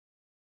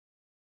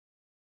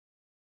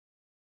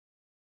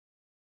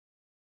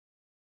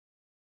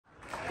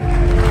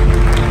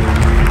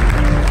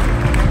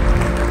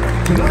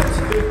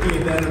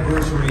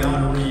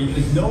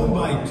is known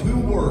by two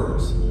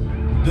words,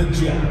 the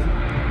Jet.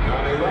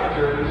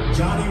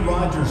 Johnny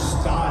Rodgers'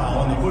 style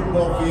on the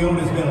football field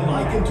has been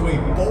likened to a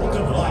bolt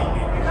of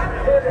lightning.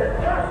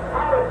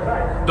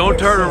 Don't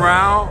turn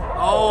around.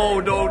 Oh,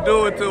 don't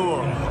do it to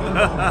him.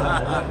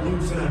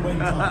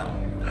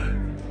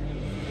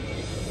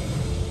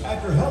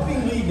 After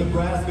helping lead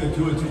Nebraska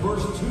to its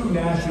first 2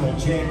 national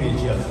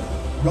championships,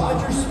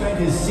 Rodgers spent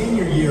his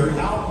senior year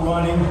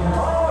outrunning,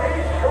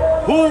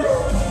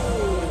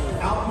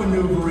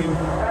 outmaneuvering,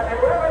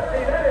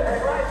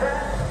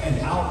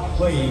 and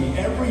outplaying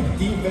every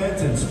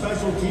defense and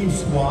special team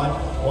squad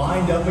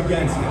lined up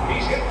against him.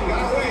 He's hit the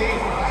away,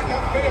 back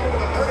upfield to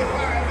the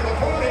 35, to the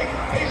 40,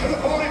 he's to the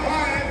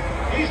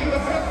 45, he's to the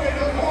 50, to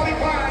the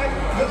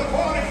 45, to the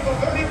 40, to the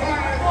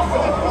 35, to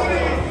the 20,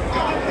 to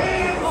the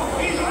 10,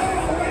 he's all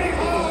the way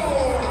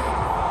home!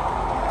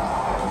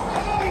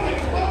 Holy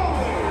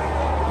moly!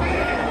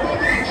 Man,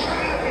 Roman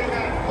shining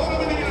and put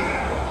him in the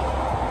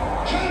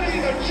eye. Johnny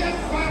the Jet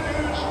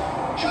Rodgers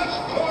just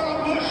tore a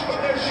bush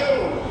with their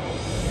shoe.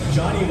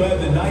 Johnny led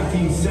the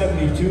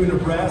 1972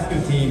 Nebraska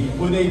team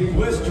with a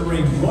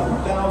blistering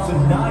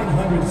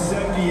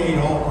 1,978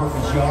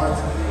 all-purpose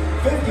yards,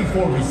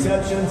 54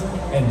 receptions,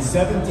 and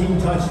 17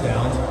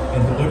 touchdowns,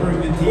 and delivering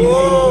the team a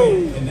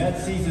win in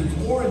that season's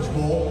Orange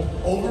Bowl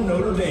over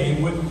Notre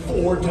Dame with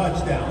 4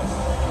 touchdowns.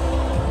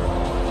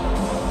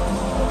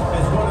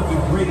 As one of the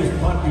greatest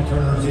punt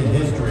returners in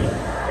history,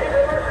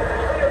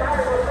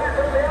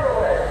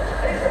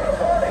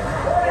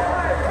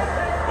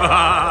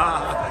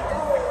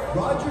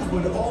 Rodgers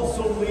would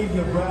also lead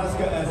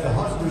Nebraska as the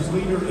Huskers'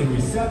 leader in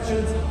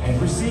receptions and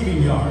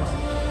receiving yards.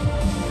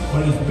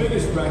 But his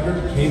biggest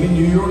record came in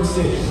New York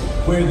City,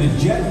 where the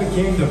Jet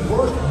became the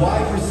first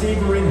wide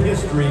receiver in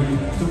history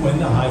to win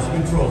the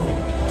Heisman Trophy.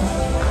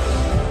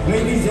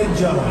 Ladies and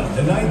gentlemen,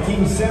 the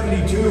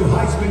 1972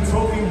 Heisman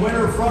Trophy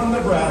winner from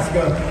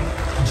Nebraska,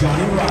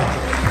 Johnny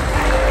Rodgers.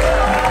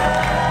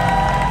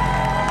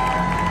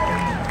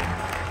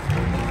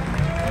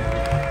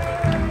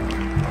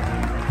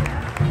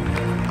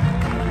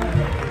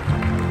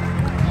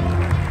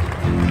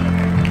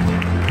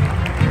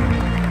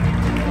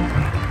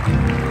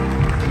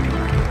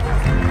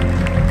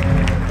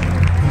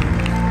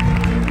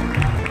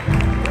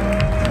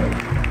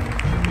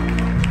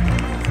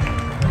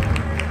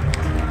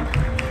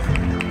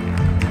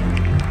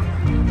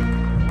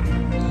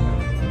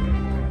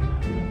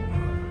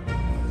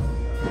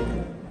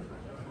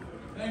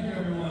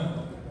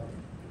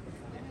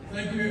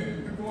 Thank you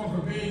everyone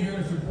for being here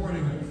and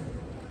supporting us.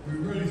 We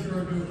really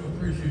sure do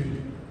appreciate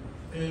it.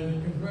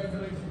 And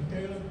congratulations,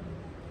 Caleb.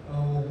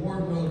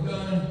 Award well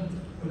done.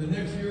 For the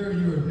next year,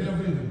 you are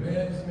definitely the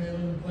baddest man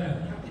on the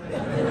planet.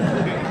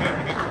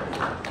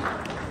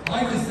 I'd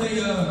like to say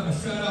a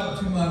shout out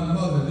to my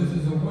mother. This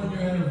is a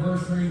 1-year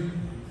anniversary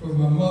for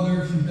my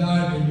mother. She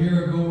died a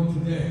year ago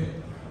today.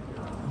 I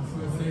just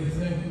want to say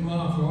thank you,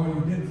 Mom, for all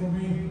you did for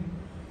me.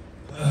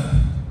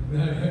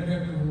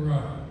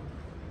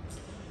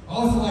 I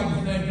also like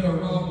to thank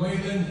Rob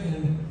Whalen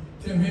and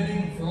Tim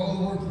Henning for all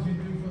the work that you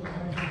do for the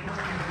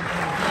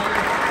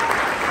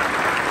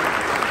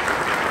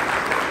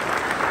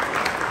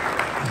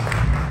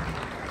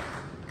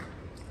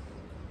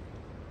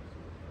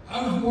I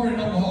was born in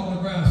Omaha,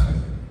 Nebraska.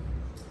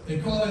 They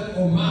call it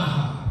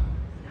Omaha.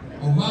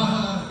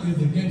 Omaha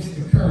is against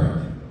the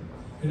current.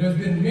 And there's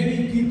been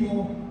many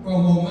people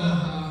from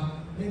Omaha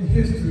in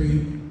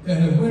history that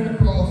have went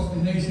across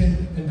the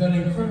nation and done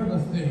incredible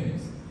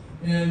things.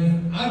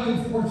 And I've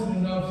been fortunate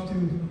enough to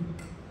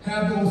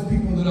have those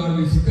people that I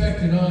respect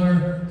and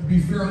honor to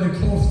be fairly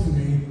close to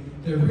me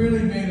that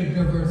really made a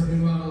difference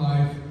in my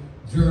life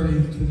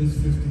journey to this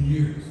 50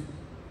 years.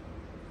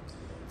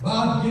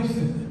 Bob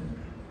Gibson,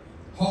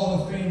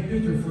 Hall of Fame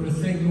pitcher for the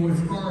St. Louis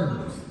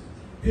Cardinals.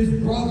 His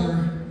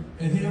brother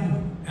and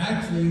him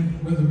actually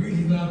were the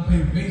reason that I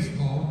played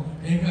baseball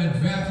and got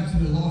drafted to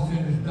the Los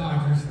Angeles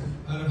Dodgers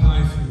out of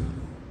high school.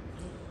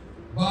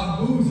 Bob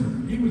Boozer,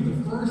 he was the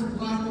first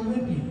black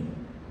Olympian.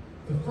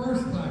 The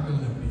first black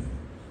Olympian.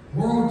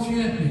 World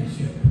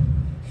championship.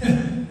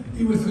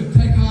 He was at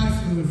Tech High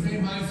School, the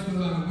same high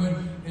school I went,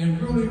 and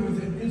really was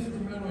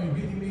instrumental in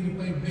getting me to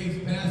play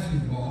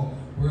basketball,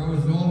 where I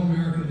was an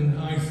All-American in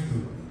high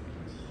school.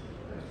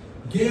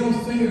 Gale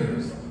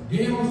Sayers.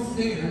 Gale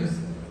Sayers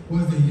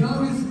was the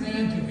youngest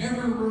man to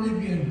ever really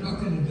be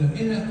inducted into the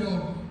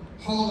NFL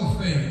Hall of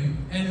Fame,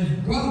 and his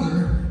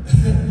brother,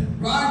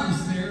 Roger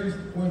Sayers,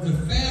 was the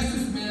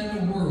fastest man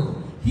in the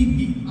world. He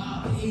beat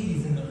Bob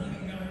Hayes in the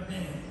 100-yard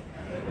dash.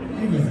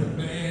 He was a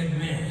bad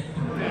man.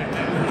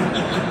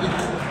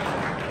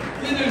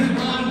 Then there's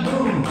Ron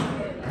Boone.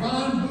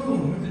 Ron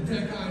Boone was at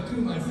Tech High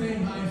too, my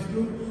same high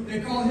school. They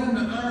called him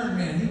the Iron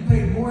Man. He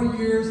played more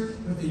years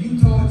with the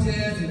Utah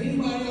Jazz than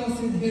anybody else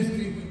in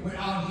history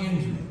without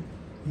injury.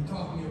 He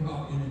taught me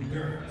about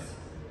endurance.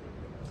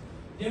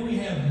 Then we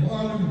have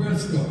Marlon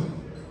Briscoe.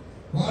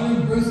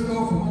 Marlon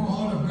Briscoe from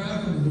Omaha,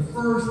 Nebraska was the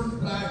first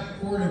black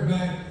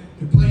quarterback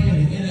to play in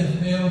the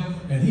NFL,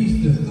 and he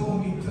used to throw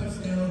me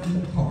touchdowns in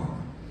the park.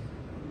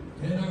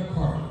 In our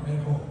park at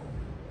home.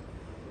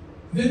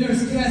 Then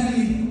there's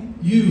Kathy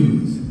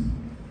Hughes.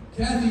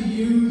 Kathy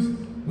Hughes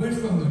went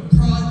from the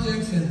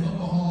projects in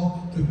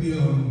Omaha to be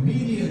a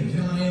media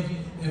giant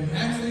and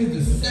actually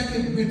the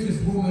second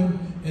richest woman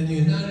in the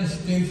United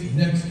States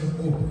next to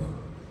Oprah.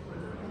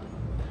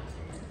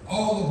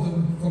 All of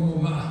them from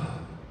Omaha,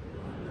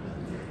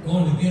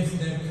 going against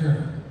that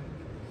current.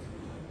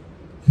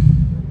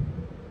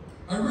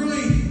 I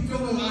really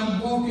feel that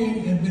I'm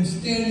walking and been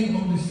standing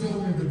on the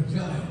shoulders of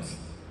giants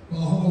my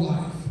whole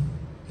life.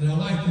 And I'd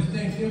like to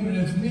thank him, and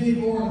there's many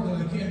more that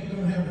I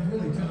don't have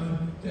really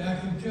time to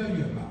actually tell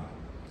you about.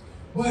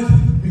 But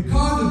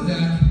because of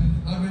that,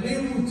 I've been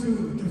able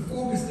to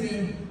focus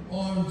in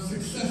on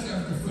success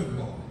after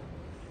football.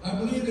 I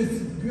believe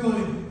it's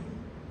really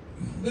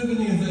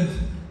living is that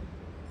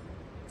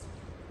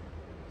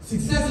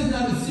success is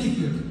not a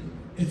secret,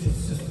 it's a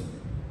system.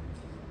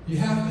 You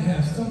have to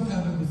have some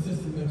type of a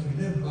system that you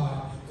live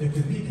by that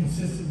can be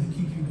consistent and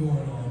keep you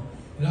going on.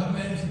 And I've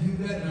managed to do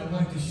that, and I'd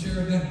like to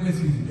share that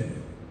with you today.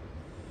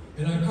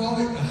 And I call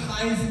it the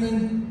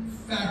Heisman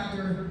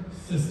Factor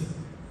System.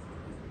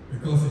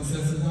 Because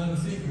success is not a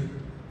secret,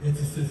 it's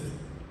a system.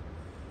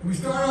 And we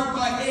start out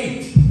by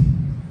 8.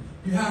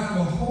 You have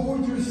to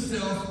hold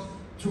yourself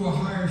to a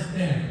higher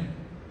standard.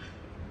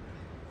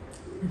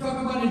 We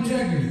talk about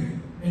integrity.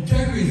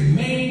 Integrity is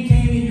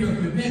maintaining your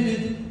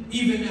commitment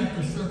even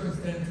after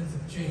circumstances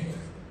have changed.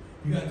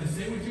 You got to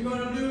say what you're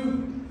going to do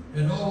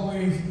and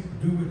always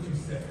do what you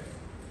say.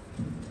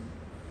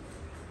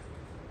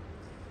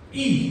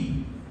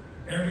 E,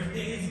 every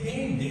day is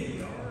game day,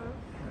 y'all.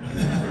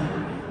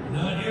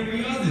 Not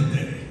every other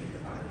day.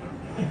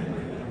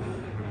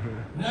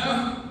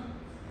 Now,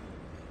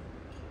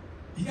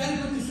 you got to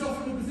put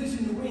yourself in a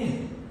position to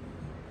win.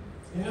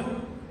 You know?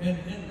 And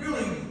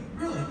really,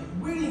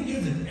 winning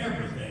isn't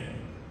everything.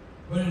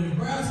 But in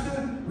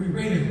Nebraska, we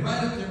rate it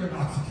right up there with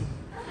oxygen.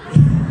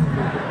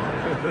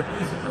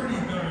 It's pretty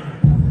darn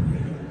important.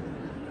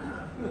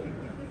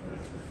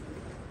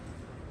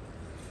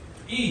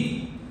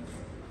 E.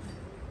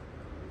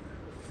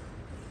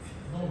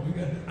 Oh, we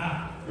got the I.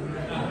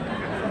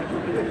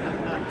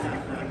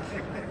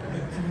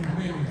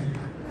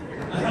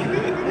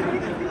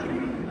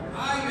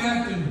 You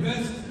have to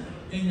invest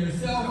in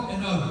yourself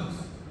and others.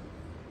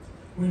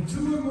 When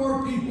 2 or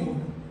more people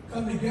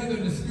come together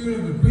in the spirit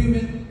of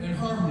agreement and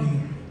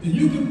harmony, then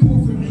you can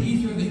pull from the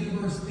ether of the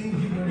universe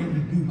things you weren't able to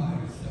do by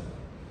yourself.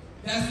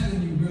 That's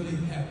when you really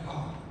have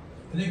power.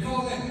 And they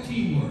call that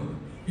teamwork.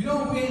 You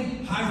don't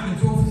win Heisman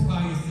Trophies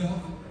by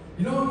yourself.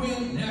 You don't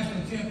win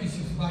national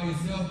championships by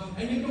yourself.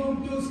 And you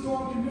don't build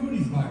strong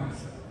communities by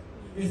yourself.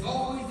 It's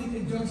always in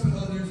conjunction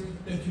with others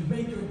that you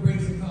make your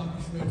greatest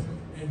accomplishments.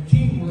 And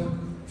teamwork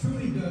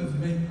truly does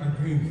make our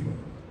dreams work.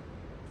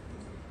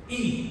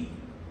 E.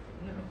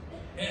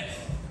 S.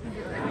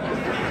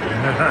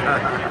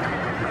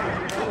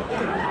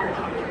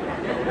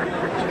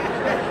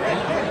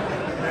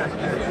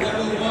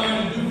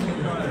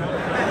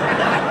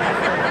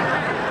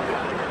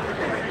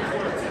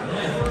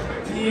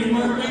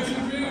 Teamwork makes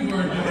your dreams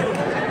work.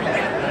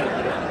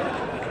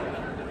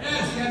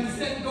 Yes, you have to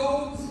set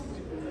goals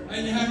and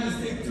you have to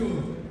stick to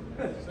them.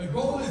 A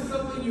goal is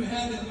something you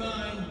have in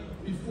mind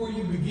before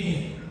you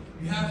begin.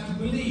 You have to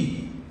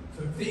believe.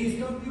 So if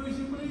things come to you as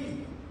you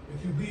believe.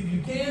 If you believe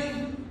you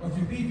can, or if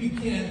you believe you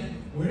can't,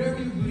 whatever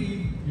you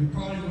believe, you're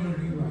probably going to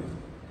be right.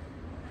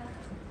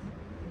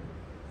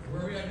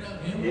 Where are we at now?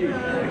 Yeah.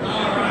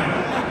 All right.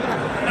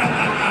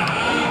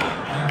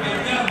 I get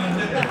that one,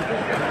 didn't I?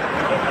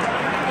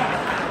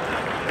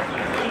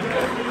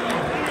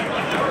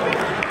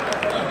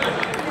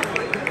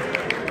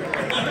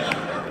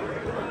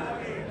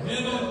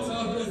 Mental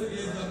toughness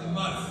is a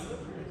must.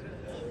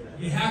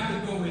 You have to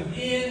go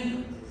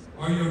within,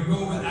 or you'll go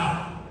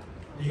without.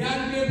 You got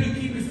to be able to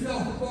keep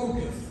yourself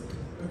focused.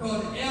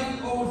 Because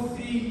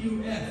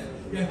F-O-C-U-S.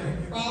 You have to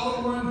follow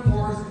one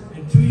course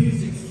until you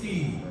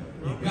succeed.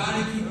 You got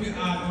to keep your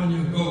eye on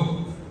your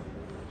goals.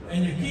 And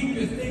you keep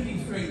your thinking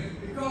straight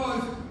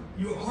because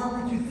you are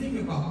what you think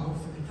about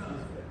most of the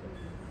time.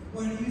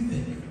 What do you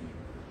think?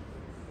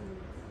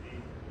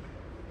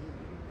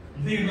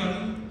 You think about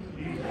it?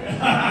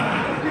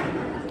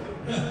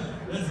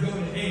 Let's go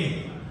to A.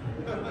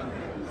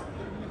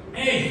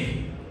 A.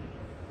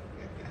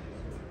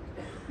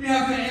 You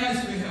have to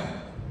ask for help.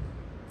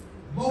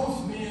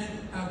 Most men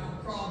have a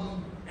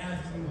problem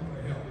asking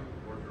for help.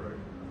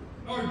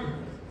 Or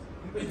girls.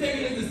 They take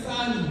it as a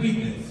sign of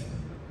weakness.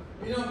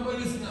 You know, but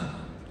it's not.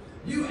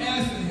 You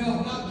ask for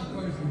help not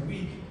because you're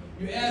weak.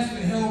 You ask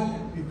for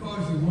help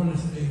because you want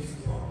to stay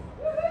strong.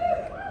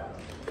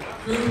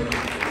 True?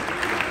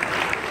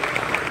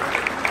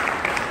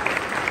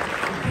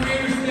 The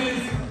Creator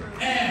says,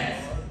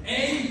 ask. A,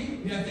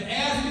 you have to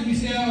ask and you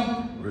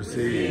shall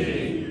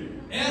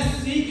Receive.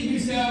 S, seek and you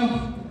shall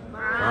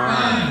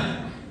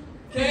find.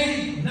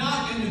 K,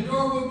 knock and the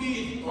door will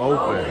be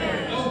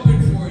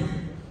open for you.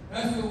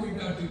 That's where we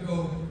got to go,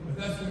 but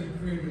that's where the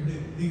Creator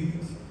leads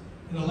us.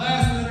 And the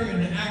last letter in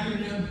the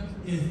acronym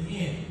is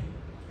N.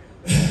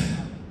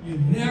 You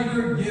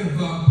never give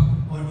up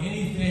on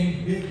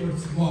anything big or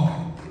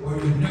small. or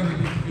you never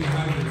get to be a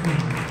Heisman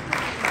Trophy.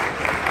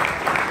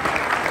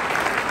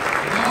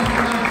 I also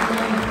like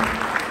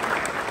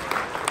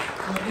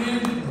to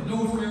end with no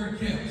fair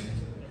catch.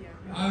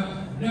 I've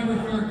never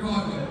fair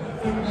caught a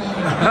football.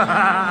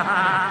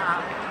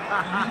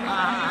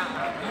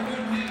 I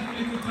wouldn't have to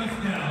make a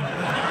touchdown.